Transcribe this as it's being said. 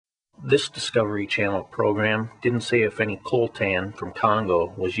This Discovery Channel program didn't say if any coltan from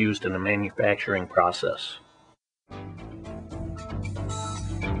Congo was used in the manufacturing process.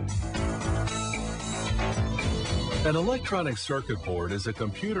 An electronic circuit board is a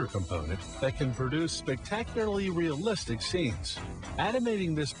computer component that can produce spectacularly realistic scenes.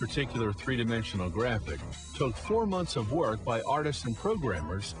 Animating this particular three-dimensional graphic took 4 months of work by artists and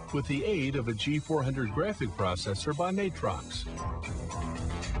programmers with the aid of a G400 graphic processor by Matrox.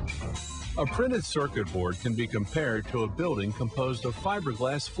 A printed circuit board can be compared to a building composed of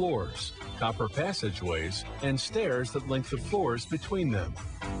fiberglass floors, copper passageways, and stairs that link the floors between them.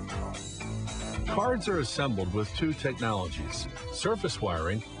 Cards are assembled with two technologies, surface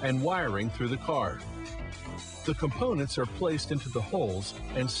wiring and wiring through the card. The components are placed into the holes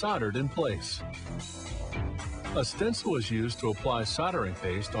and soldered in place. A stencil is used to apply soldering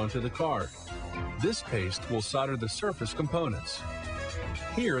paste onto the card. This paste will solder the surface components.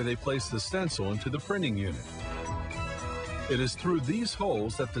 Here they place the stencil into the printing unit. It is through these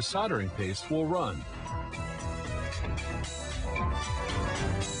holes that the soldering paste will run.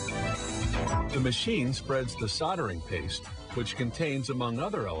 The machine spreads the soldering paste, which contains, among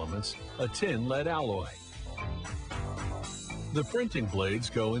other elements, a tin lead alloy. The printing blades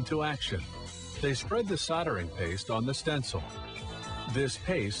go into action. They spread the soldering paste on the stencil. This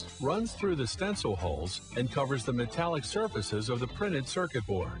paste runs through the stencil holes and covers the metallic surfaces of the printed circuit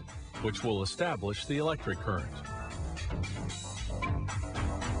board, which will establish the electric current.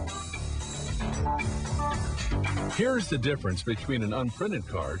 Here's the difference between an unprinted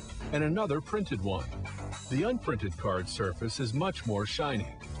card and another printed one. The unprinted card surface is much more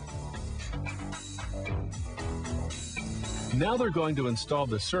shiny. Now they're going to install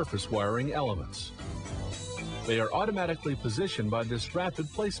the surface wiring elements. They are automatically positioned by this rapid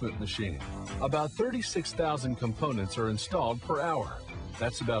placement machine. About 36,000 components are installed per hour.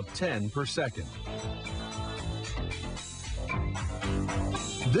 That's about 10 per second.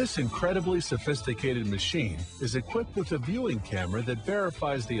 This incredibly sophisticated machine is equipped with a viewing camera that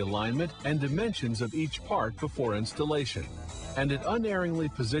verifies the alignment and dimensions of each part before installation, and it unerringly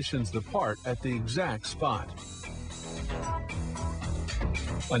positions the part at the exact spot.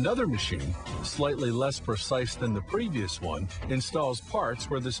 Another machine, slightly less precise than the previous one, installs parts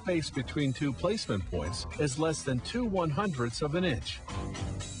where the space between two placement points is less than 2/100ths of an inch.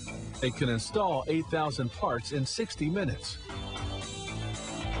 It can install 8,000 parts in 60 minutes.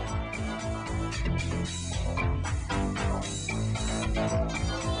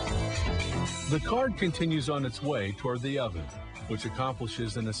 The card continues on its way toward the oven, which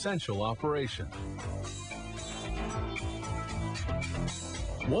accomplishes an essential operation.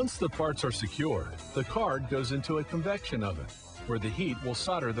 Once the parts are secured, the card goes into a convection oven, where the heat will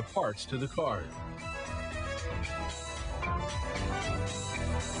solder the parts to the card.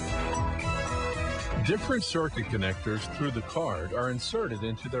 Different circuit connectors through the card are inserted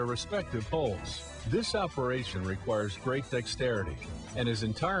into their respective holes. This operation requires great dexterity and is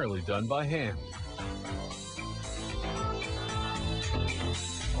entirely done by hand.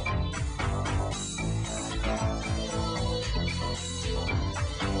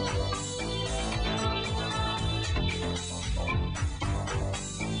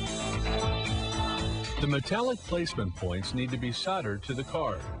 The metallic placement points need to be soldered to the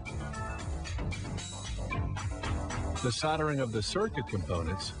card. The soldering of the circuit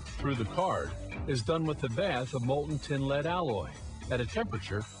components through the card is done with a bath of molten tin lead alloy at a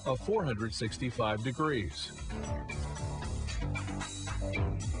temperature of 465 degrees.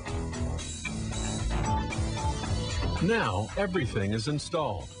 Now everything is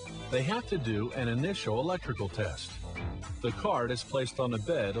installed. They have to do an initial electrical test. The card is placed on a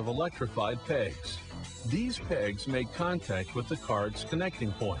bed of electrified pegs. These pegs make contact with the card's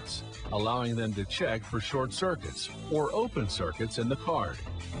connecting points, allowing them to check for short circuits or open circuits in the card.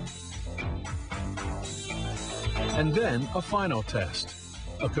 And then a final test,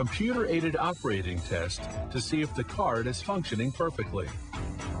 a computer-aided operating test to see if the card is functioning perfectly.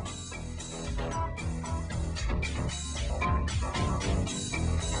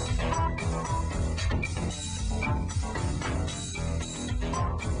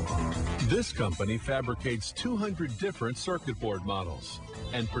 This company fabricates 200 different circuit board models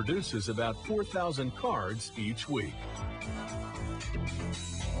and produces about 4,000 cards each week.